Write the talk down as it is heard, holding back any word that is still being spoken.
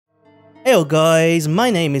Hey guys,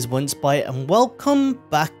 my name is OnceByte and welcome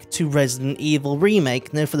back to Resident Evil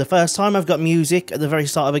Remake. Now for the first time I've got music at the very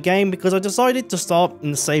start of a game because I decided to start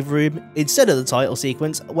in the save room instead of the title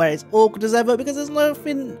sequence where it's awkward as ever because there's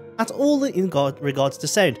nothing at all in regards to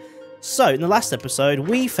sound. So in the last episode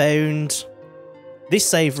we found this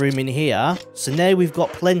save room in here, so now we've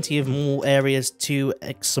got plenty of more areas to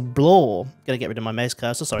explore. Gotta get rid of my mouse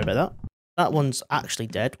cursor, sorry about that. That one's actually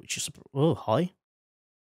dead, which is... oh, hi.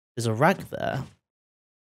 There's a rag there.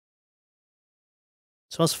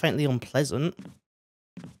 Smells faintly unpleasant.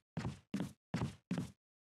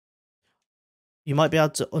 You might be able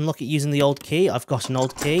to unlock it using the old key. I've got an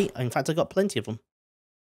old key. In fact, I've got plenty of them.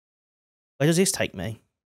 Where does this take me?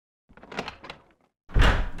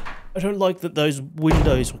 I don't like that those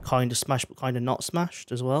windows were kind of smashed, but kind of not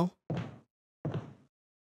smashed as well.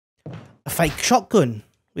 A fake shotgun.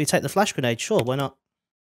 Will you take the flash grenade? Sure, why not?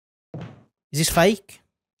 Is this fake?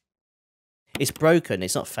 It's broken,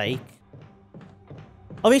 it's not fake.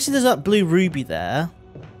 Obviously there's that blue ruby there.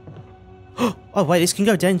 Oh wait, this can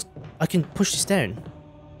go down. I can push this down.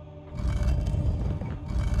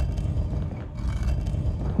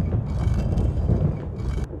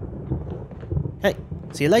 Hey,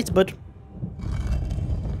 see you later, bud.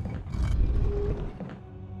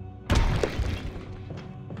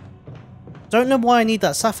 Don't know why I need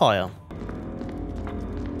that sapphire.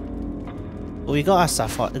 Well, we got our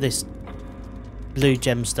sapphire, this blue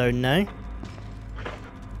gemstone now.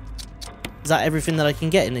 Is that everything that I can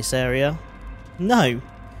get in this area? No.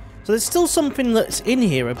 So there's still something that's in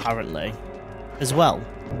here apparently as well.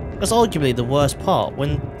 That's arguably the worst part.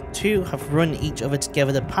 When two have run each other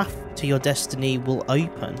together, the path to your destiny will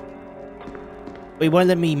open. But it won't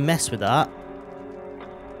let me mess with that.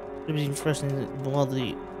 While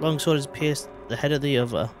the long sword has pierced the head of the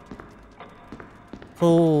other.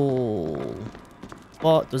 Cool.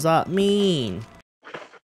 What does that mean?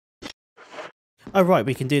 Oh right,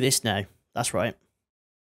 we can do this now. That's right.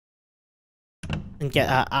 And get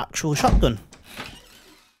our actual shotgun.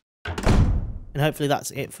 And hopefully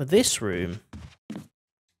that's it for this room.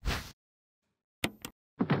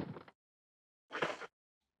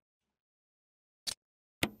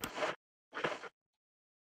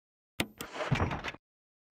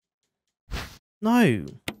 No.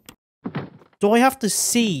 Do I have to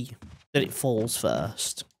see that it falls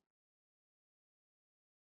first?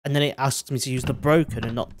 And then it asks me to use the broken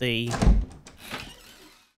and not the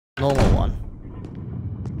normal one.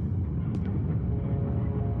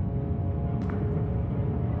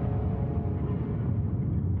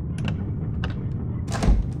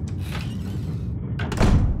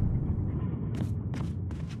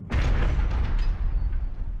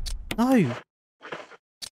 No.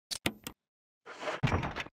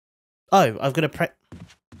 Oh, I've got to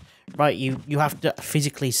right, you have to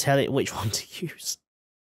physically tell it which one to use.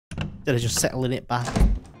 Instead of just settling it back.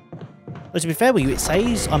 But to be fair with you, it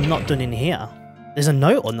says I'm not done in here. There's a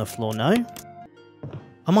note on the floor, no?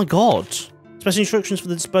 Oh my god. Special instructions for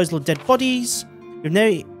the disposal of dead bodies. With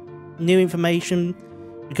no new information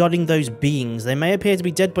regarding those beings. They may appear to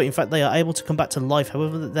be dead, but in fact they are able to come back to life.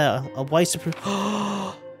 However, there are ways to prove...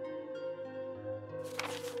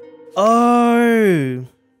 Oh!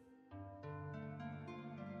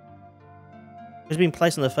 It's been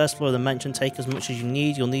placed on the first floor of the mansion. Take as much as you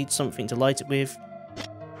need. You'll need something to light it with.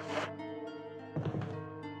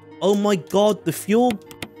 Oh my god, the fuel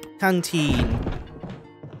canteen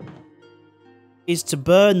is to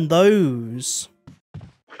burn those.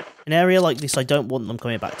 An area like this, I don't want them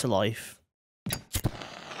coming back to life.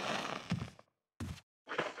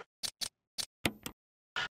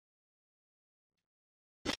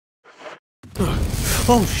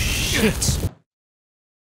 Oh shit!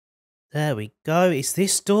 There we go, it's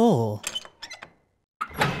this door.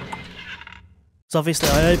 So obviously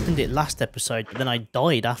I opened it last episode, but then I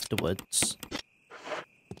died afterwards.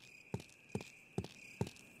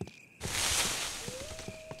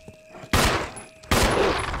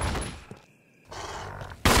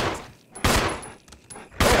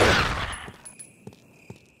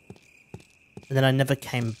 And then I never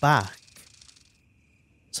came back.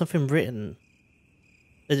 Something written.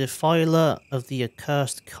 The defiler of the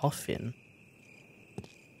accursed coffin.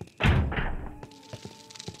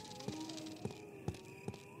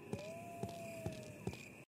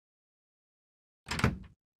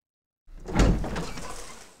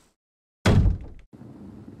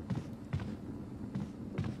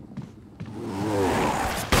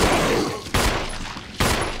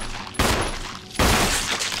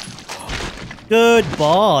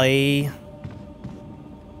 Goodbye.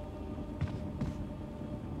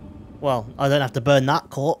 Well, I don't have to burn that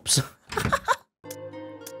corpse.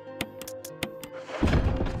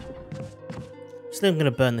 Obviously, I'm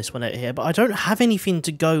going to burn this one out here, but I don't have anything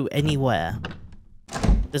to go anywhere.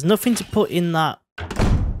 There's nothing to put in that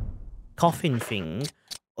coffin thing,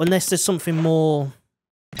 unless there's something more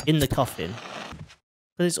in the coffin.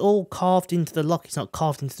 But it's all carved into the lock, it's not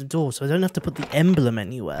carved into the door, so I don't have to put the emblem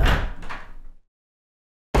anywhere.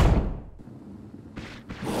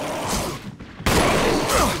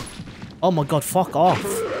 Oh my god, fuck off.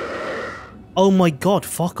 Oh my god,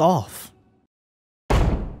 fuck off.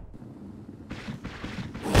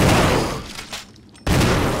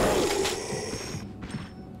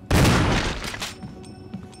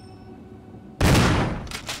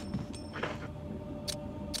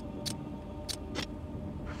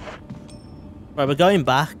 Right, we're going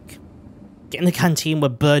back. Get in the canteen, we're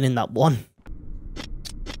burning that one.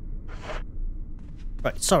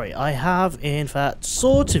 Right, sorry, I have in fact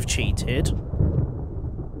sort of cheated.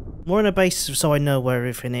 More on a basis of so I know where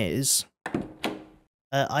everything is.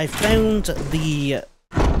 I found the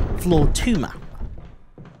floor 2 map.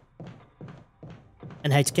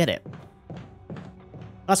 And how to get it.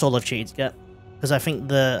 That's all I've cheated to get. Because I think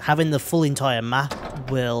having the full entire map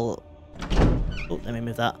will... Oh, let me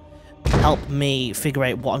move that. Help me figure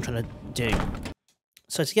out what I'm trying to do.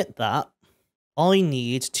 So to get that, I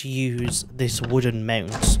need to use this wooden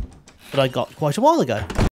mount that I got quite a while ago.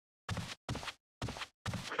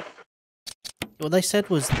 What they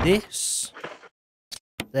said was this.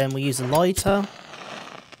 Then we use a lighter.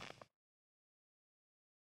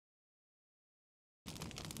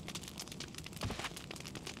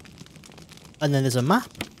 And then there's a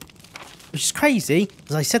map. Which is crazy,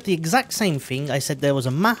 because I said the exact same thing. I said there was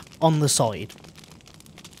a map on the side.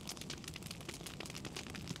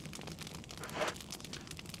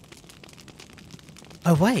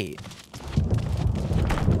 Oh, wait.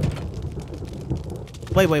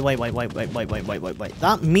 Wait.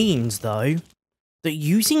 That means, though, that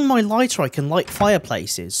using my lighter I can light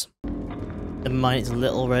fireplaces. Never mind, it's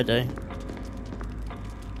lit already.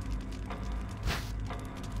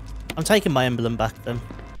 I'm taking my emblem back, then.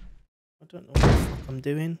 I don't know what the fuck I'm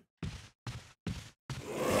doing.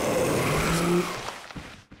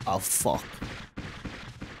 Oh, fuck.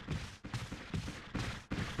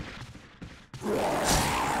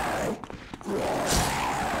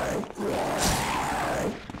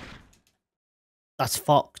 That's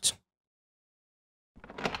fucked.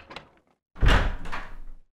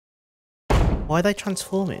 Why are they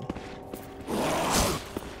transforming?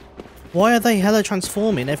 Why are they hella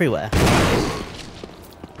transforming everywhere?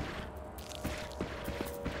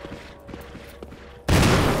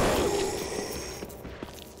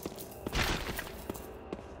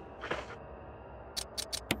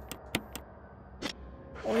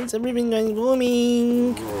 Why is everything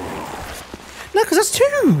transforming? No, because that's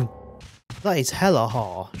 2! That is hella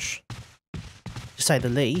harsh. To say the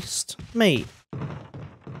least. Mate.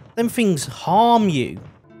 Them things harm you.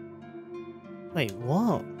 Wait,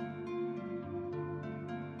 what?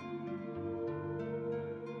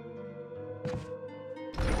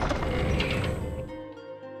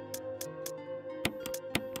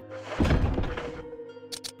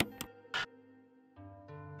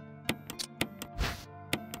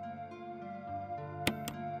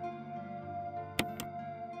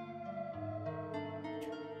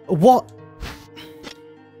 What?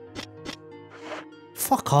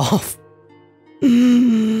 Fuck off.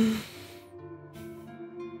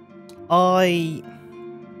 I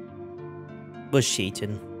was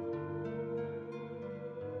cheating.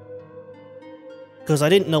 Because I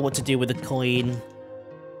didn't know what to do with the coin.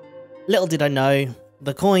 Little did I know,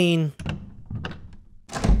 the coin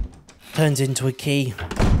turns into a key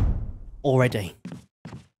already.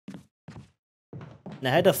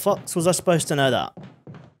 Now how the fuck was I supposed to know that?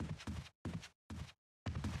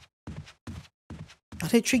 I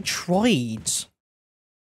literally tried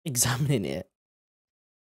examining it.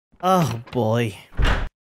 Oh boy.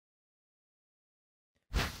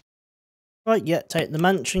 Right, yeah, take the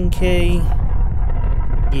mansion key.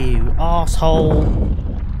 You arsehole.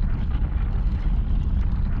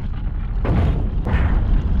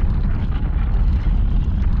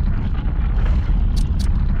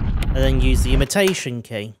 And then use the imitation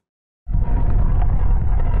key.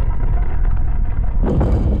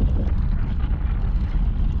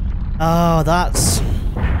 Oh, that's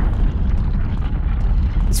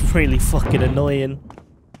really fucking annoying.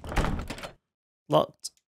 Locked.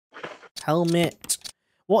 Helmet.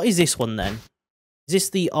 What is this one then? Is this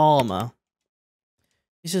the armor?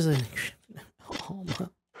 This is a armor.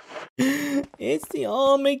 It's the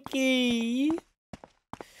armor key.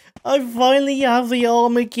 I finally have the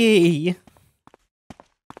armor key.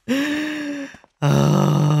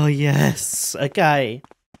 Oh, yes. Okay.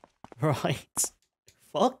 Right.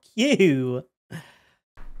 Fuck you.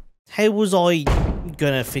 How was I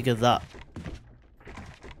gonna figure that?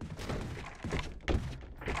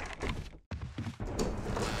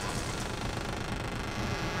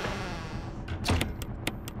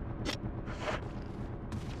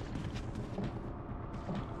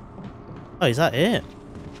 Oh, is that it?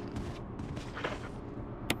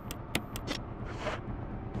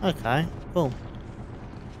 Okay, cool.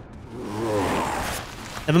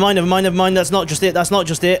 Never mind, never mind, never mind. That's not just it. That's not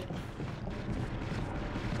just it.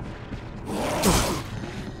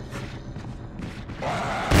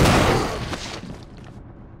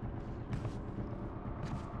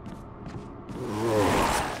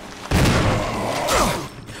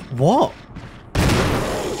 What?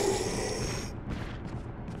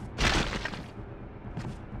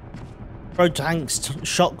 Bro, tanks,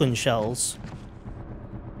 shotgun shells.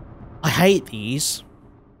 I hate these.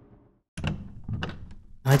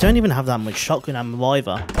 I don't even have that much shotgun ammo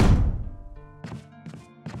either.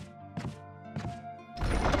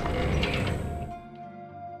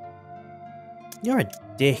 You're a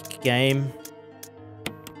dick, game.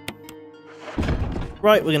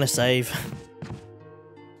 Right, we're gonna save.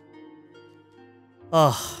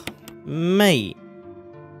 Oh, mate.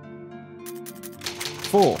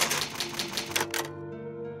 4.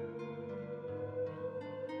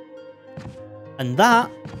 And that,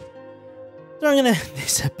 I'm gonna end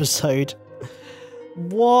this episode.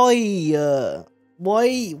 Why do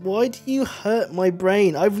you hurt my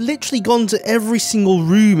brain? I've literally gone to every single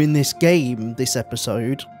room in this game this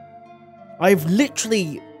episode. I've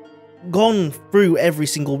literally gone through every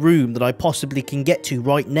single room that I possibly can get to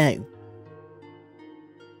right now.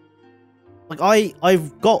 Like,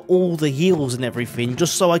 I've got all the heals and everything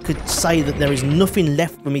just so I could say that there is nothing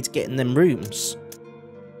left for me to get in them rooms.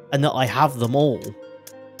 And that I have them all.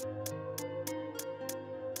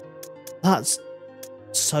 That's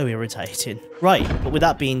so irritating. Right, but with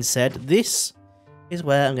that being said, this is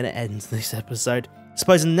where I'm going to end this episode. I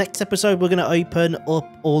suppose in the next episode we're going to open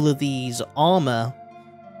up all of these armor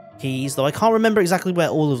keys, though I can't remember exactly where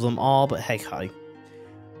all of them are, but heck ho.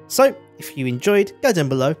 So, if you enjoyed, go down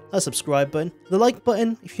below, that subscribe button, the like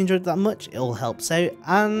button if you enjoyed that much, it all helps out,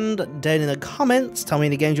 and down in the comments, tell me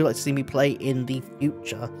any games you'd like to see me play in the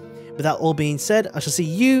future. With that all being said, I shall see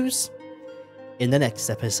yous in the next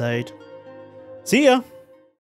episode. See ya!